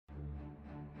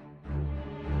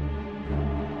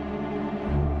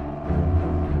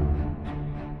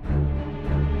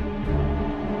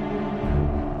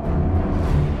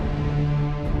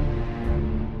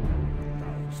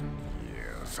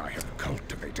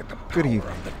Good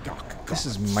evening. This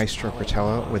is Maestro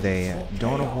Pratella with a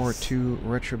Dawn of War 2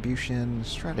 Retribution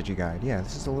strategy guide. Yeah,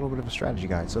 this is a little bit of a strategy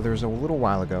guide. So there was a little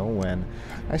while ago when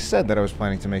I said that I was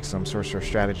planning to make some Sorcerer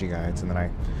strategy guides, and then I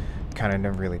kind of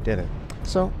never really did it.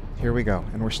 So here we go.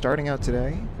 And we're starting out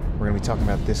today. We're going to be talking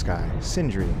about this guy,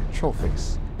 Sindri,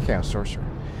 TrollFace, Chaos Sorcerer.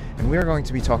 And we are going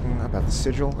to be talking about the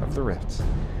Sigil of the Rift.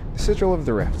 The Sigil of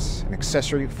the Rifts, an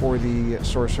accessory for the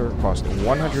Sorcerer, cost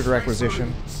 100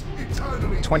 requisition,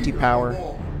 20 power.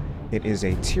 It is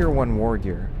a Tier 1 war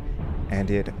gear,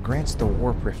 and it grants the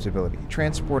Warp Rift ability,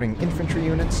 transporting infantry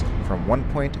units from one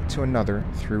point to another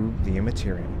through the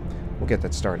Immaterium. We'll get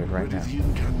that started right now. Ready the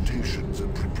incantations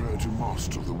and prepare to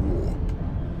master the warp.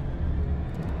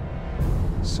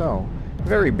 So,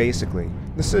 very basically,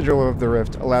 the Sigil of the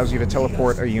Rift allows you to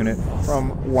teleport a unit from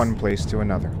one place to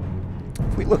another.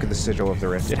 If we look at the Sigil of the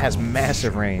Rift, it has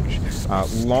massive range,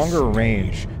 longer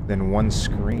range than one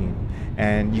screen,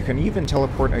 and you can even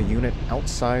teleport a unit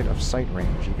outside of sight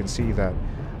range. You can see that,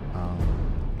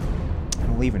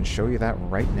 we'll even show you that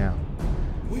right now.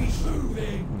 We'll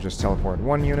just teleport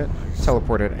one unit,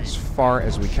 teleport it as far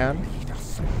as we can.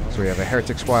 So we have a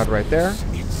Heretic squad right there,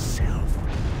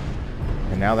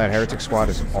 and now that Heretic squad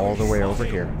is all the way over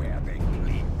here.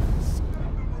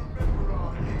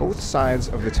 Both sides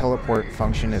of the teleport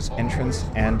function as entrance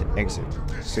and exit,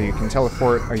 so you can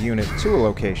teleport a unit to a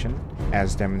location,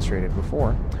 as demonstrated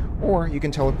before, or you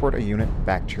can teleport a unit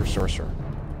back to your sorcerer.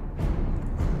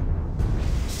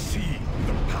 See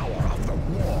the power of the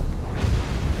warp.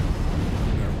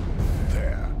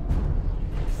 There.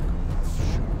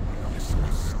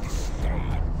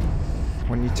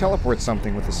 When you teleport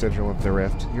something with the Sigil of the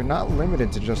Rift, you're not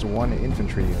limited to just one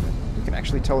infantry unit. You can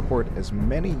actually teleport as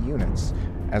many units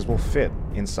as will fit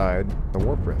inside the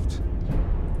Warp Rift.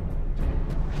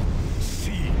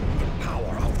 See the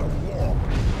power of the warp.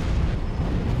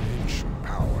 Ancient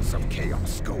powers of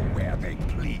chaos go where they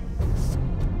please.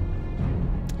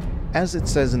 As it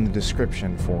says in the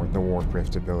description for the Warp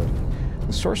Rift ability,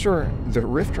 the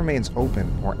Rift remains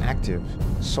open or active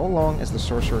so long as the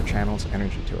Sorcerer channels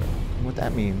energy to it. And what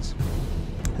that means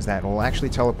is that it will actually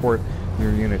teleport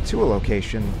your unit to a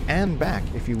location and back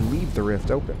if you leave the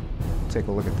Rift open. Take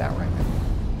a look at that right now.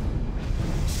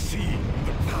 See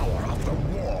the power of the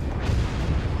warp.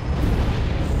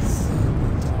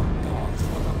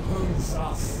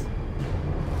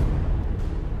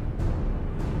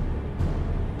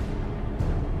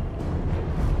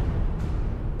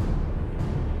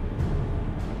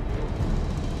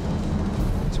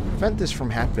 To prevent this from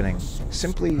happening,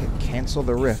 simply cancel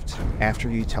the Rift after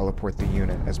you teleport the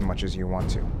unit as much as you want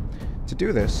to. To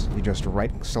do this, you just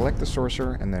select the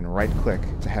Sorcerer and then right-click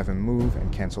to have him move and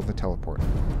cancel the teleport.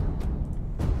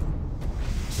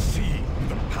 See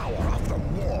the power of the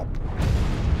warp.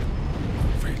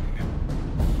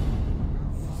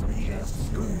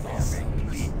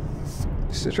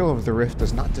 The Sigil of the Rift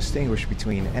does not distinguish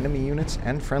between enemy units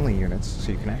and friendly units,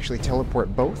 so you can actually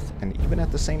teleport both and even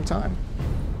at the same time.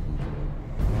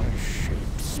 I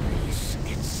shape space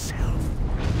itself.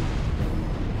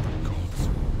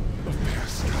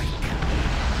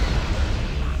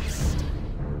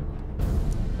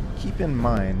 Keep in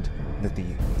mind that the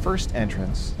first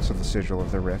entrance to the Sigil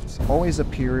of the Rift always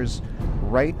appears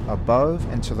right above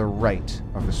and to the right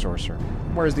of the Sorcerer,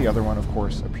 whereas the other one, of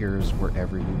course, appears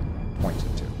wherever you point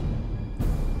it to.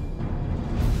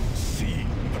 See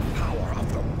the power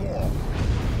of the warp.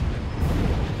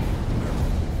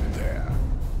 There.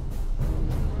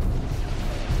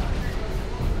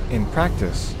 In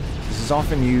practice, this is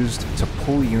often used to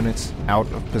pull units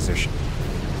out of position.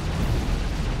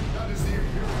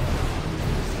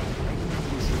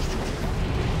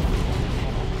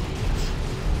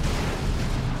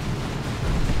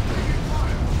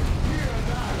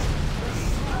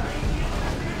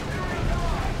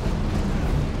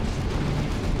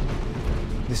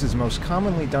 This is most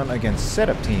commonly done against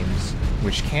setup teams,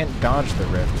 which can't dodge the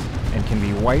Rift, and can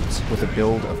be wiped with a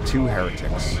build of 2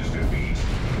 Heretics.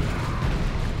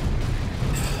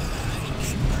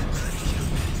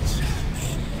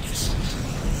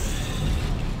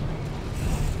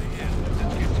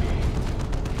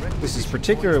 This is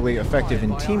particularly effective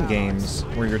in team games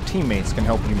where your teammates can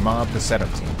help you mob the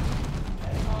setup team.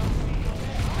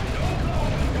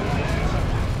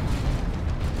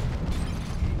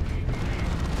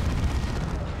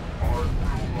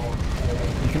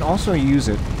 You can also use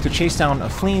it to chase down a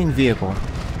fleeing vehicle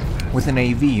with an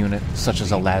AV unit, such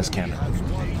as a las cannon.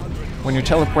 When you're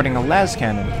teleporting a las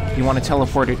cannon, you want to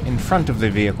teleport it in front of the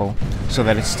vehicle so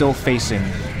that it's still facing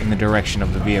in the direction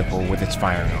of the vehicle with its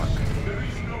firing arc.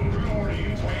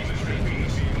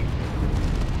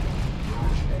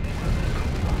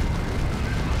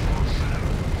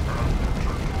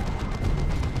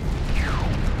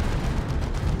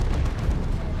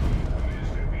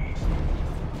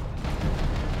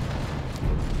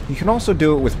 can also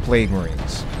do it with Plague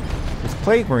Marines. With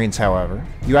Plague Marines, however,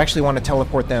 you actually want to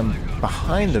teleport them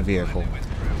behind the vehicle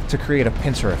to create a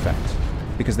pincer effect,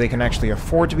 because they can actually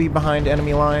afford to be behind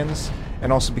enemy lines,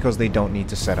 and also because they don't need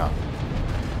to set up.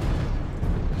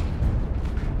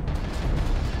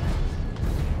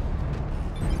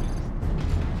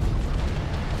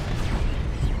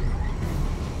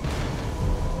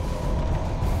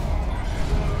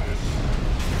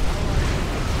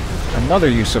 Another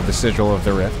use of the Sigil of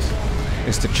the Rift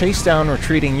is to chase down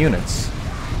retreating units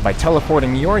by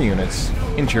teleporting your units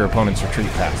into your opponent's retreat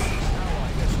path.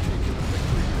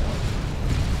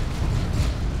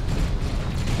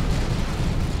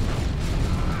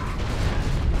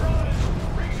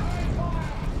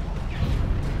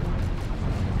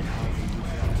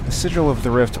 The Sigil of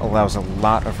the Rift allows a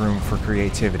lot of room for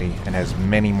creativity and has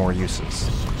many more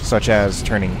uses, such as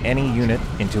turning any unit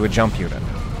into a jump unit.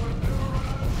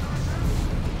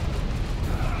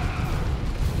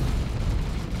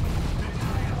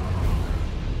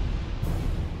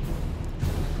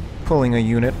 Pulling a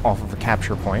unit off of a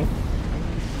capture point.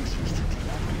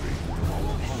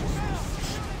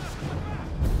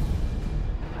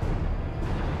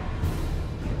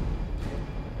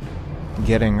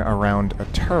 Getting around a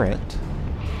turret.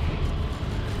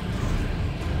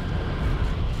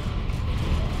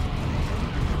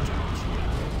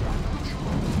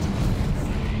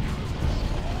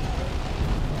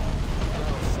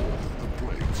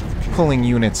 Pulling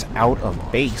units out of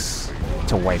base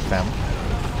to wipe them.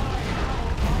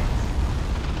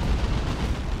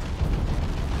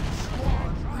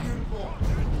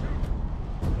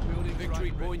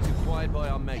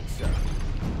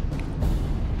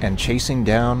 And chasing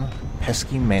down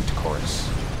pesky manticores.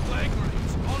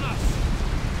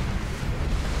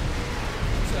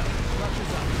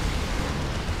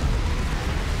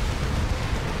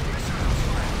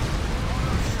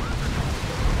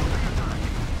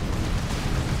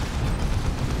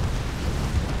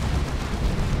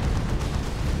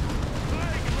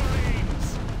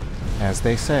 As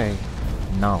they say,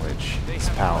 knowledge is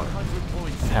power.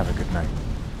 Have a good night.